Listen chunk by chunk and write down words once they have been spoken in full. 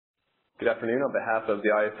Good afternoon. On behalf of the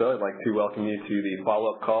ISO, I'd like to welcome you to the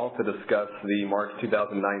follow-up call to discuss the March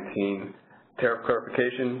 2019 tariff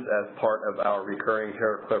clarifications as part of our recurring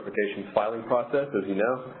tariff clarifications filing process, as you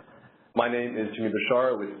know. My name is Jimmy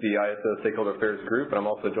Bashar with the ISO Stakeholder Affairs Group, and I'm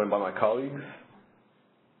also joined by my colleagues.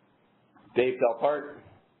 Dave Delpart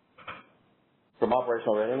from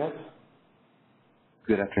Operational Readiness.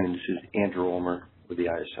 Good afternoon. This is Andrew Ulmer with the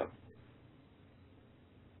ISO.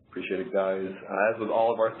 Appreciate it, guys. As with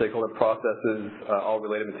all of our stakeholder processes, all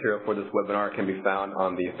related material for this webinar can be found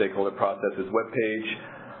on the Stakeholder Processes webpage,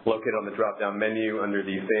 located on the drop-down menu under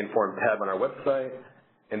the Stay Informed tab on our website.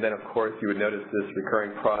 And then, of course, you would notice this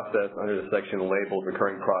recurring process under the section labeled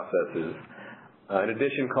Recurring Processes. In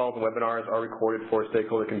addition, calls and webinars are recorded for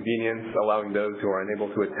stakeholder convenience, allowing those who are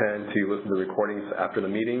unable to attend to listen to the recordings after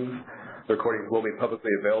the meetings. The recordings will be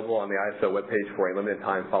publicly available on the ISO webpage for a limited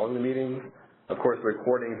time following the meetings. Of course, the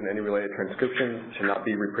recordings and any related transcriptions should not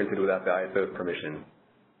be reprinted without the ISO's permission.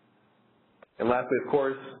 And lastly, of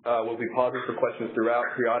course, we'll be pausing for questions throughout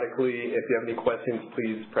periodically. If you have any questions,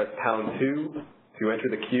 please press #2 to enter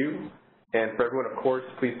the queue. And for everyone, of course,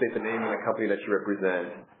 please state the name and the company that you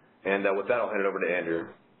represent. And with that, I'll hand it over to Andrew.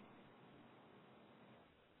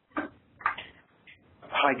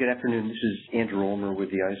 Hi, good afternoon. This is Andrew Ulmer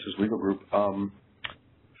with the ISO's Legal Group.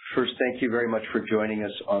 First, thank you very much for joining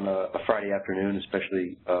us on a Friday afternoon,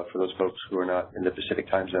 especially for those folks who are not in the Pacific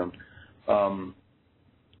time zone.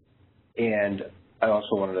 And I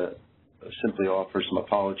also wanted to simply offer some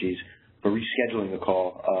apologies for rescheduling the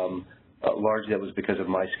call. Largely, that was because of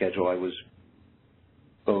my schedule. I was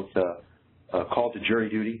both called to jury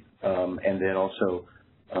duty and then also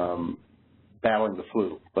battling the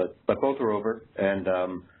flu. But both are over, and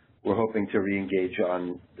we're hoping to re-engage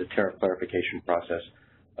on the tariff clarification process.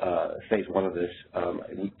 Phase 1 of this.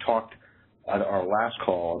 We talked on our last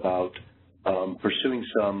call about pursuing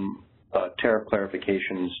some tariff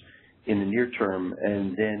clarifications in the near term,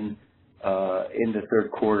 and then in the third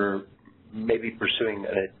quarter, maybe pursuing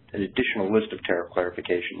an additional list of tariff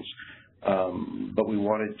clarifications. But we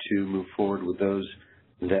wanted to move forward with those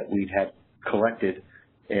that we'd had collected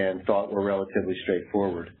and thought were relatively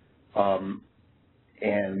straightforward. And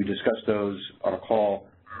we discussed those on a call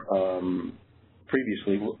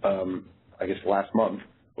previously, I guess last month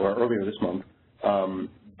or earlier this month,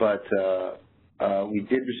 but we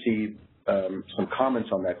did receive some comments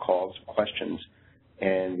on that call, some questions,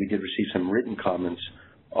 and we did receive some written comments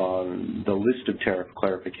on the list of tariff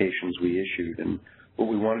clarifications we issued. And what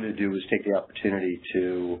we wanted to do was take the opportunity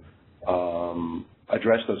to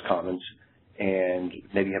address those comments and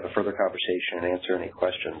maybe have a further conversation and answer any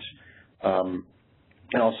questions.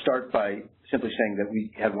 And I'll start by simply saying that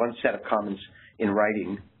we had one set of comments in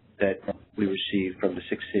writing that we received from the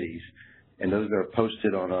 6 cities, and those are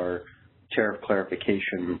posted on our tariff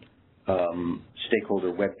clarification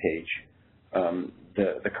stakeholder webpage.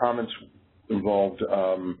 The comments involved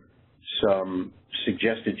some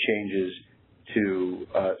suggested changes to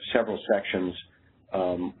several sections,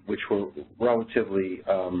 which were relatively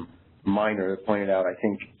minor. It pointed out, I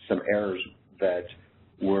think, some errors that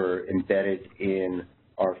were embedded in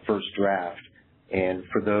our first draft, and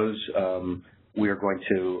for those, we are going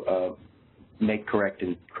to make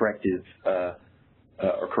corrected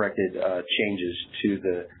changes to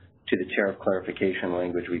the tariff clarification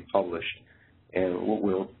language we published. And what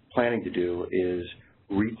we're planning to do is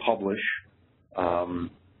republish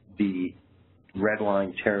the red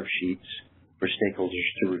line tariff sheets for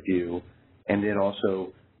stakeholders to review, and then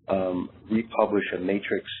also republish a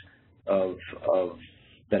matrix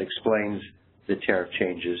that explains the tariff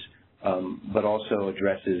changes, but also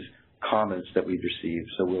addresses comments that we've received.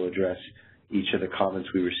 So we'll address each of the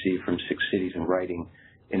comments we received from 6 cities in writing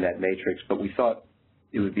in that matrix. But we thought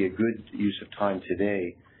it would be a good use of time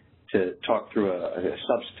today to talk through a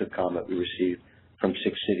substantive comment we received from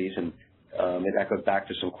 6 cities, and that goes back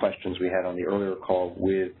to some questions we had on the earlier call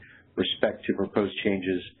with respect to proposed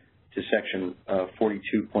changes to section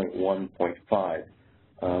 42.1.5.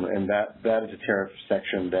 And that is a tariff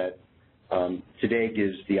section that today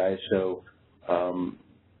gives the ISO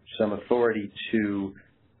some authority to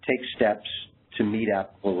take steps to meet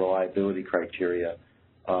applicable reliability criteria,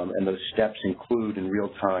 and those steps include in real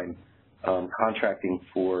time contracting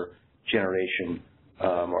for generation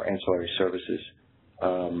or ancillary services.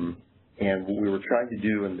 And what we were trying to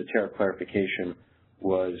do in the tariff clarification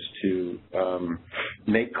was to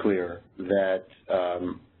make clear that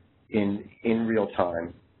in real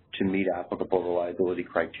time, to meet applicable reliability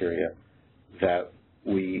criteria, that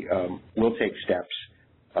we will take steps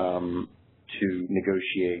to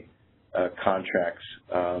negotiate contracts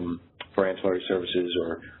for ancillary services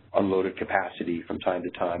or unloaded capacity from time to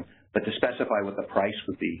time but to specify what the price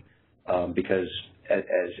would be, because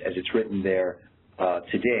as it's written there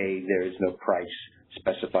today, there is no price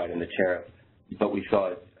specified in the tariff, but we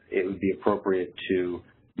thought it would be appropriate to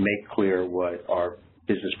make clear what our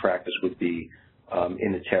business practice would be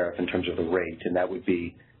in the tariff in terms of the rate, and that would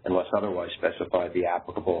be, unless otherwise specified, the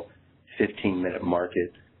applicable 15-minute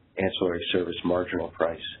market ancillary service marginal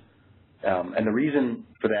price. And the reason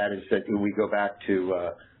for that is that when we go back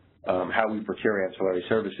to how we procure ancillary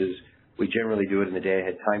services, we generally do it in the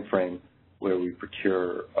day-ahead time frame where we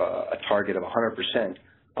procure a target of 100%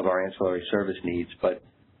 of our ancillary service needs, but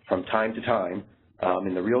from time to time,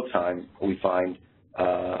 in the real time, we find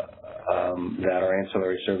that our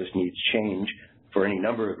ancillary service needs change for any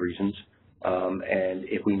number of reasons, and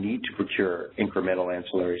if we need to procure incremental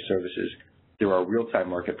ancillary services through our real-time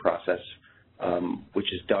market process,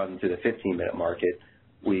 which is done through the 15-minute market,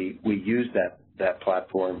 we use that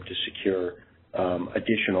platform to secure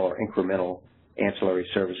additional or incremental ancillary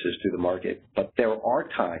services through the market. But there are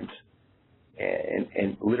times,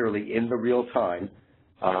 and literally in the real time,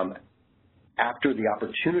 after the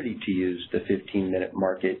opportunity to use the 15-minute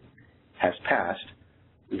market has passed,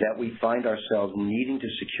 that we find ourselves needing to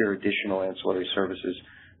secure additional ancillary services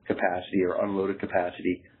capacity or unloaded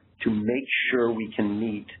capacity to make sure we can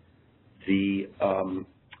meet the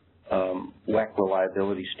WEC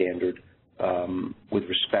reliability standard with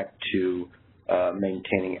respect to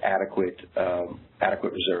maintaining adequate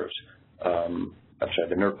reserves. I'm sorry,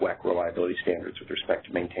 the NERC WEC reliability standards with respect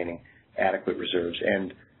to maintaining adequate reserves.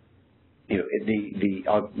 And you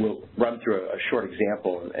know, we'll run through a short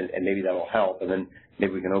example, and maybe that'll help, and then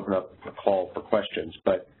maybe we can open up a call for questions.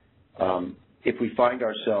 But if we find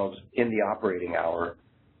ourselves in the operating hour,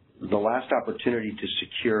 the last opportunity to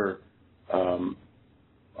secure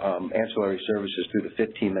ancillary services through the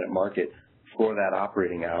 15-minute market for that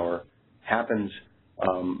operating hour happens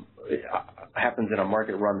in a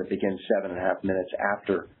market run that begins 7.5 minutes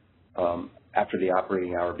after the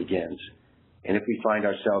operating hour begins. And if we find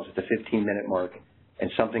ourselves at the 15-minute mark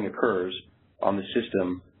and something occurs on the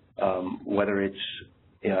system, whether it's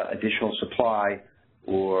additional supply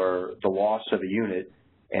or the loss of a unit,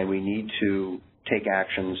 and we need to take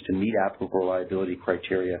actions to meet applicable reliability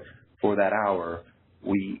criteria for that hour,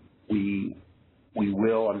 we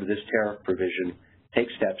will, under this tariff provision, take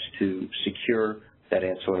steps to secure that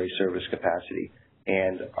ancillary service capacity.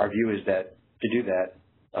 And our view is that to do that,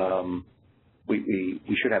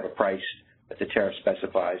 we should have a price that the tariff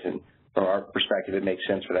specifies, and from our perspective, it makes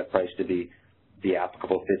sense for that price to be the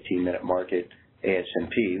applicable 15-minute market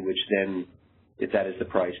ASMP, which then, if that is the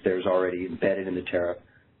price, there's already embedded in the tariff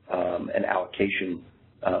an allocation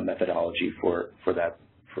methodology for that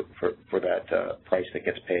price that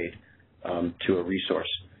gets paid to a resource.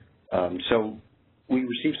 So we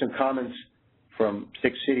received some comments from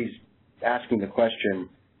 6 cities asking the question,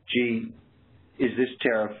 gee, is this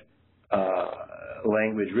tariff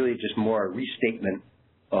language really just more a restatement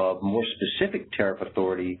of more specific tariff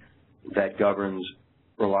authority that governs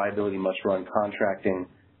reliability must-run contracting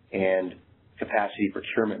and capacity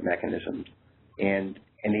procurement mechanisms? And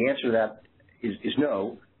the answer to that is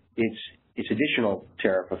no. It's additional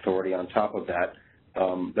tariff authority on top of that.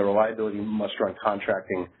 The reliability must-run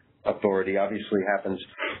contracting authority obviously happens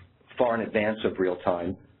far in advance of real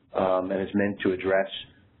time and is meant to address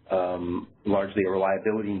largely a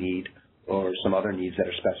reliability need or some other needs that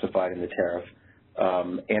are specified in the tariff.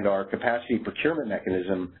 And our capacity procurement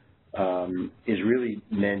mechanism is really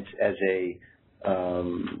meant as a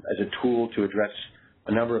tool to address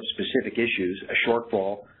a number of specific issues: a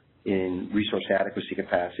shortfall in resource adequacy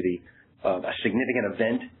capacity, a significant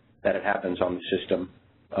event that it happens on the system.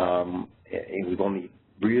 And we've only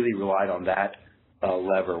really relied on that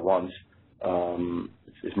lever once,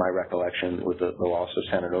 is my recollection, with the loss of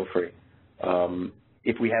San Onofre.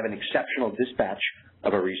 If we have an exceptional dispatch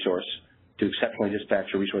of a resource, to exceptionally dispatch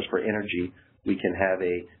a resource for energy, we can have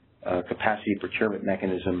a capacity procurement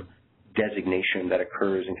mechanism designation that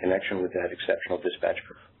occurs in connection with that exceptional dispatch.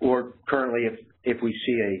 Or currently, if we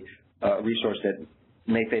see a resource that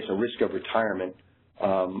may face a risk of retirement,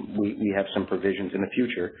 we have some provisions in the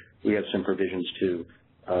future. We have some provisions to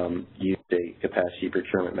use a capacity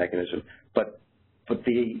procurement mechanism. But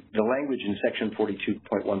the language in Section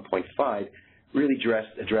 42.1.5 really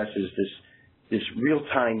addresses this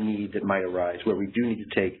real-time need that might arise, where we do need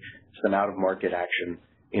to take some out-of-market action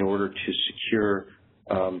in order to secure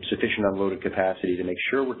sufficient unloaded capacity to make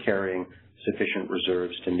sure we're carrying sufficient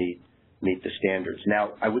reserves to meet the standards.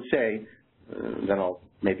 Now, I would say, then I'll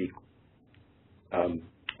maybe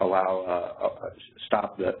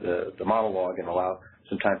stop the monologue and allow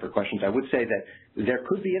some time for questions. I would say that there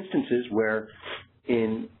could be instances where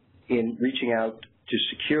in in reaching out to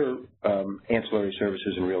secure ancillary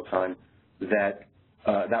services in real time that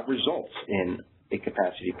that results in a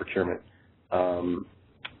capacity procurement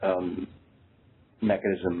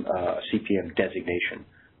mechanism, CPM designation.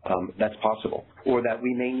 That's possible. Or that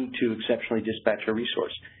we may need to exceptionally dispatch a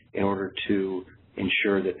resource in order to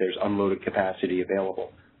ensure that there's unloaded capacity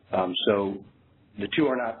available. So the two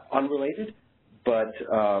are not unrelated, but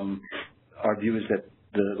our view is that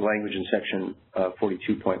the language in Section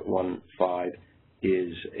 42.15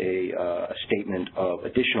 is a statement of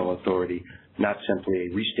additional authority, not simply a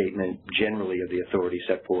restatement generally of the authority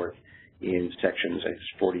set forth in Sections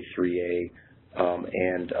 43A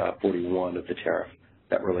and 41 of the tariff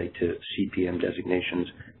that relate to CPM designations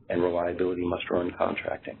and reliability muster-run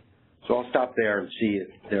contracting. So I'll stop there and see if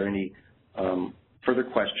there are any further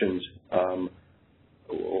questions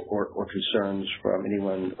or concerns from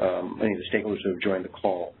anyone, any of the stakeholders who have joined the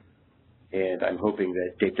call. And I'm hoping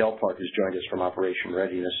that Dave Delpark, who's joined us from Operation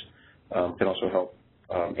Readiness, can also help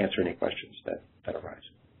answer any questions that arise.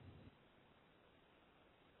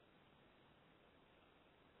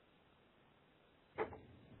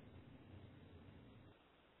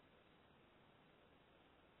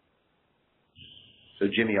 So,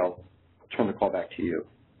 Jimmy, I'll turn the call back to you.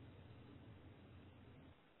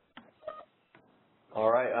 All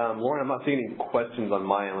right. Lauren, I'm not seeing any questions on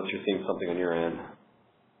my end unless you're seeing something on your end.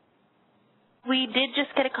 We did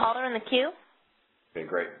just get a caller in the queue. Okay,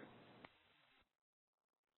 great.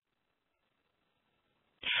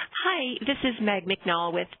 Hi, this is Meg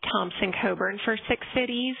McNall with Thompson Coburn for Six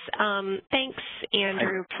Cities. Thanks,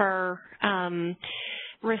 Andrew, for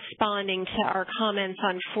responding to our comments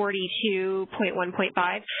on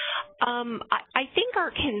 42.1.5. I think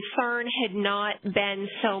our concern had not been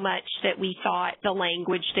so much that we thought the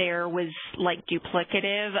language there was like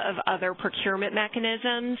duplicative of other procurement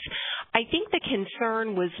mechanisms. I think the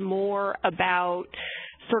concern was more about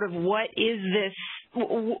sort of what is this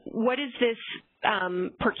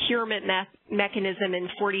procurement mechanism in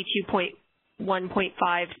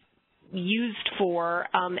 42.1.5 used for,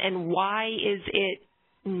 and why is it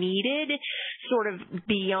needed sort of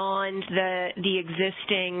beyond the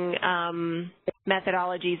existing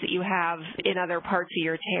methodologies that you have in other parts of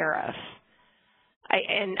your tariff.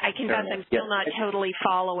 I confess I'm still not totally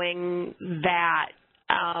following that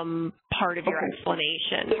part of your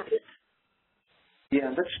explanation.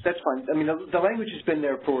 Yeah, that's fine. I mean, the language has been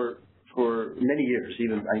there for many years,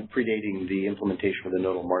 even predating the implementation of the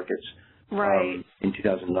nodal markets in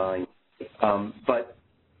 2009.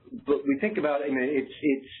 But we think about, I mean,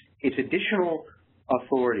 it's additional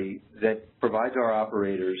authority that provides our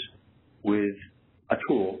operators with a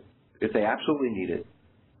tool, if they absolutely need it,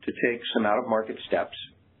 to take some out-of-market steps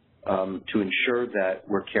to ensure that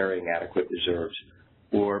we're carrying adequate reserves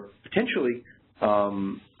or potentially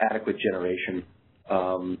adequate generation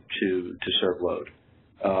to serve load.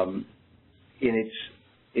 In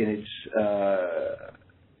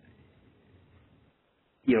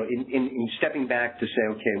stepping back to say,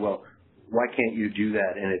 okay, well, why can't you do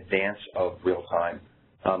that in advance of real time?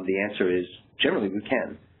 The answer is generally we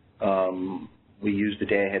can. We use the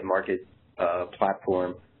day-ahead market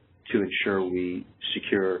platform to ensure we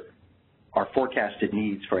secure our forecasted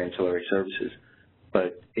needs for ancillary services.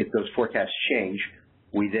 But if those forecasts change,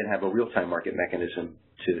 we then have a real-time market mechanism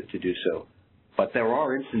to do so. But there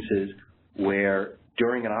are instances where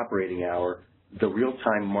during an operating hour, the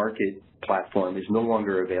real-time market platform is no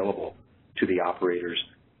longer available to the operators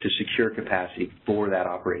to secure capacity for that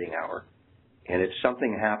operating hour. And if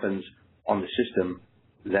something happens on the system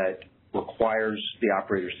that requires the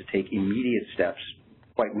operators to take immediate steps,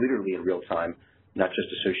 quite literally in real time, not just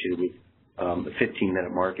associated with a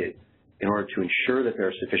 15-minute market, in order to ensure that there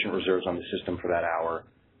are sufficient reserves on the system for that hour,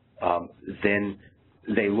 then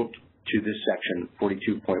they look to this section,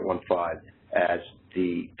 42.15, as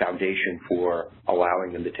the foundation for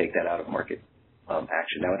allowing them to take that out-of-market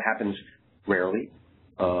action. Now, it happens rarely,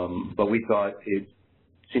 but we thought it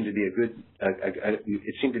seemed to be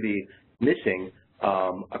it seemed to be missing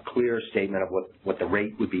a clear statement of what the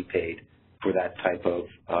rate would be paid for that type of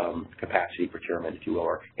capacity procurement, if you will,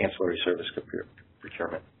 or ancillary service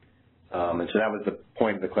procurement. And so that was the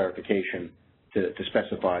point of the clarification to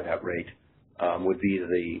specify that rate would be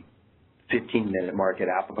the 15-minute market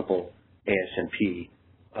applicable ASNP,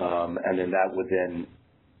 and then that would then,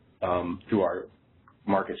 through our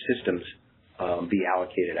market systems, be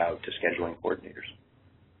allocated out to scheduling coordinators.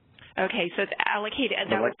 Okay, so it's allocated, and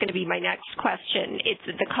that was going to be my next question. It's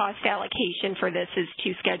the cost allocation for this is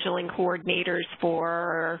to scheduling coordinators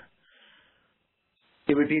for?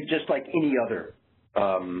 It would be just like any other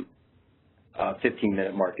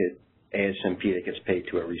 15-minute market ASMP that gets paid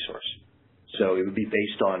to a resource. So it would be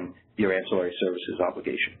based on your ancillary services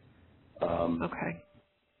obligation. Okay.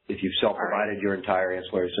 If you've self-provided your entire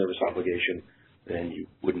ancillary service obligation, then you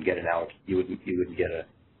wouldn't get an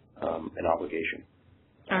an obligation.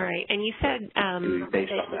 All right. And you said it would be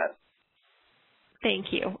based on that.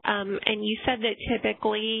 Thank you. And you said that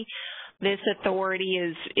typically this authority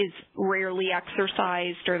is rarely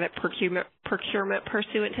exercised, or that procurement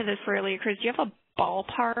pursuant to this rarely occurs. Do you have a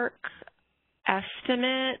ballpark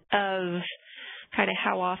estimate of kind of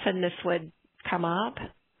how often this would come up?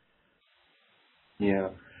 Yeah.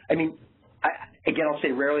 I mean, again, I'll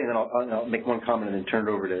say rarely, and then I'll make one comment and then turn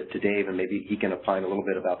it over to Dave, and maybe he can opine a little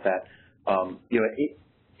bit about that.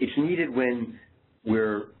 It's needed when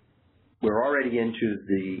we're already into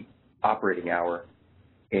the operating hour,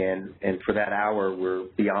 and for that hour we're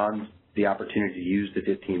beyond the opportunity to use the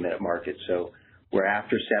 15-minute market. So we're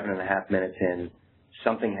after 7.5 minutes in,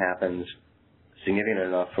 something happens significant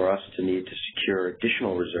enough for us to need to secure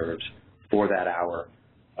additional reserves for that hour.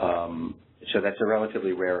 So that's a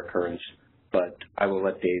relatively rare occurrence, but I will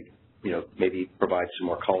let Dave, maybe provide some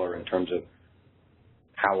more color in terms of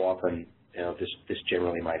how often, this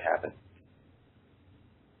generally might happen.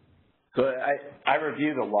 So I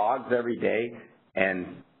review the logs every day,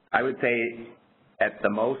 and I would say at the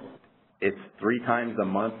most it's 3 times a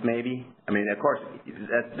month maybe. I mean, of course,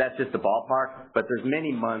 that's just a ballpark, but there's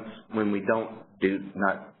many months when we don't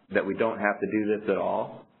have to do this at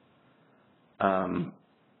all.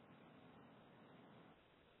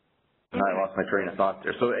 I lost my train of thought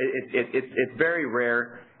there. So it's very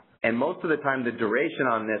rare, and most of the time the duration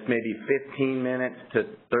on this may be 15 minutes to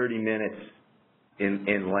 30 minutes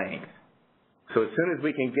in length. So as soon as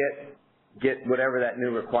we can get whatever that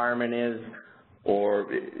new requirement is, or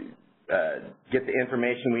get the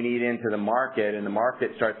information we need into the market, and the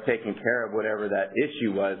market starts taking care of whatever that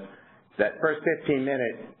issue was, that first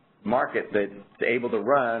 15-minute market that's able to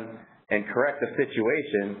run and correct the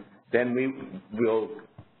situation, then we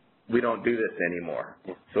don't do this anymore.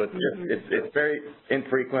 So it's very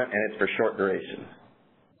infrequent, and it's for short durations.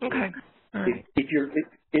 Okay. All right. If you're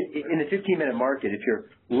in the 15-minute market, if you're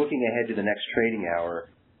looking ahead to the next trading hour,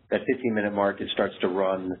 that 15-minute market starts to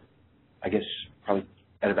run, I guess, probably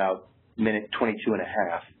at about minute 22 and a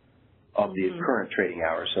half of the current trading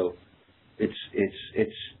hour. So if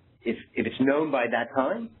it's known by that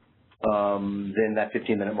time, then that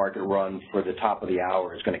 15-minute market run for the top of the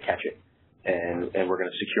hour is going to catch it, and we're going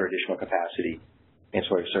to secure additional capacity,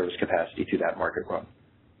 ancillary service capacity to that market run.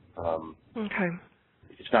 Okay.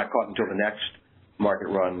 If it's not caught until the next market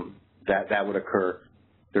run, that would occur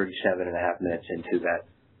 37 and a half minutes into that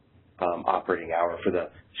operating hour for the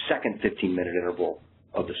second 15-minute interval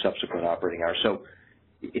of the subsequent operating hour. So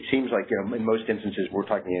it seems like, in most instances, we're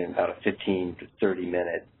talking about a 15 to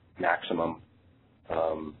 30-minute maximum.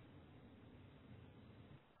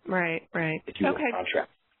 Right. If you will, okay.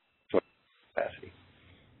 contract capacity.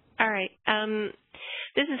 All right.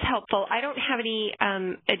 This is helpful. I don't have any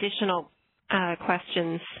additional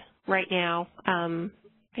questions right now.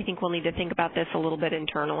 I think we'll need to think about this a little bit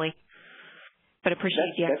internally, but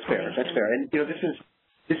appreciate the explanation. That's fair. And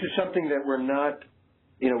this is something that we're not.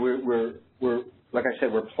 We're like I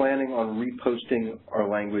said, we're planning on reposting our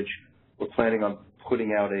language. We're planning on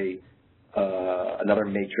putting out another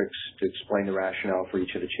matrix to explain the rationale for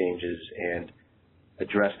each of the changes and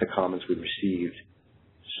address the comments we received.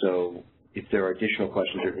 So if there are additional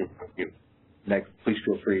questions, Meg, please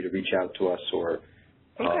feel free to reach out to us, or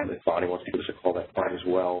if Bonnie wants to give us a call, that's fine as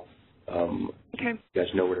well. You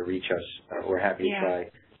guys know where to reach us. We're happy to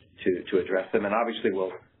try to address them, and obviously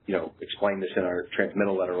we'll explain this in our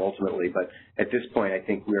transmittal letter ultimately. But at this point, I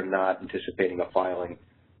think we're not anticipating a filing.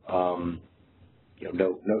 No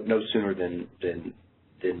sooner than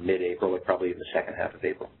mid-April, or probably in the second half of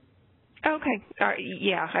April. Okay.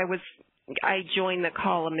 Yeah, I joined the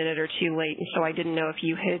call a minute or two late, and so I didn't know if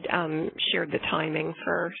you had shared the timing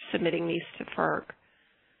for submitting these to FERC.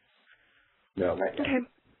 No, not yet. Okay.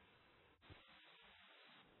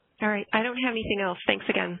 All right. I don't have anything else. Thanks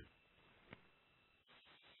again.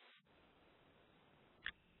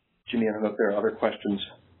 Jimmy, I don't know if there are other questions.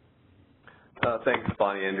 Thanks,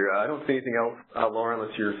 Bonnie, Andrew. I don't see anything else. Laura,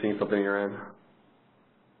 unless you're seeing something on your end.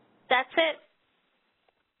 That's it.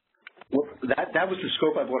 Well, that was the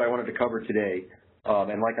scope of what I wanted to cover today.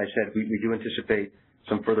 And like I said, we do anticipate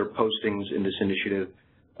some further postings in this initiative.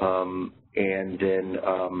 And then,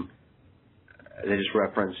 as I just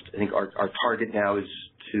referenced, I think our target now is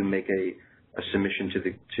to make a submission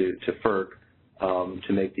to FERC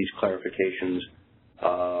to make these clarifications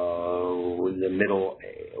in the middle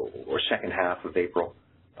or second half of April.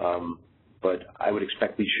 But I would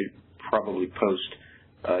expect we should probably post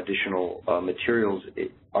additional materials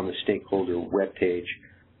on the stakeholder webpage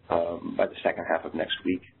by the second half of next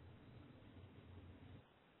week.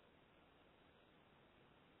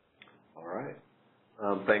 All right.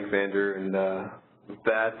 Thanks, Andrew. And with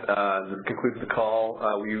that, this concludes the call.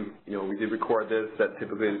 We did record this. That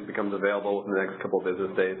typically becomes available within the next couple of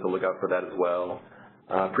business days, so look out for that as well.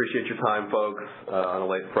 Appreciate your time, folks, on a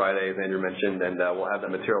late Friday, as Andrew mentioned, and we'll have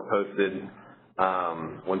that material posted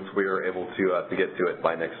once we are able to get to it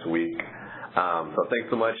by next week. So thanks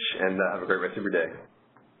so much, and have a great rest of your day.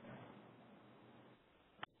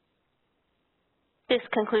 This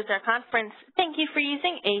concludes our conference. Thank you for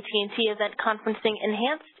using AT&T Event Conferencing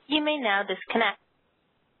Enhanced. You may now disconnect.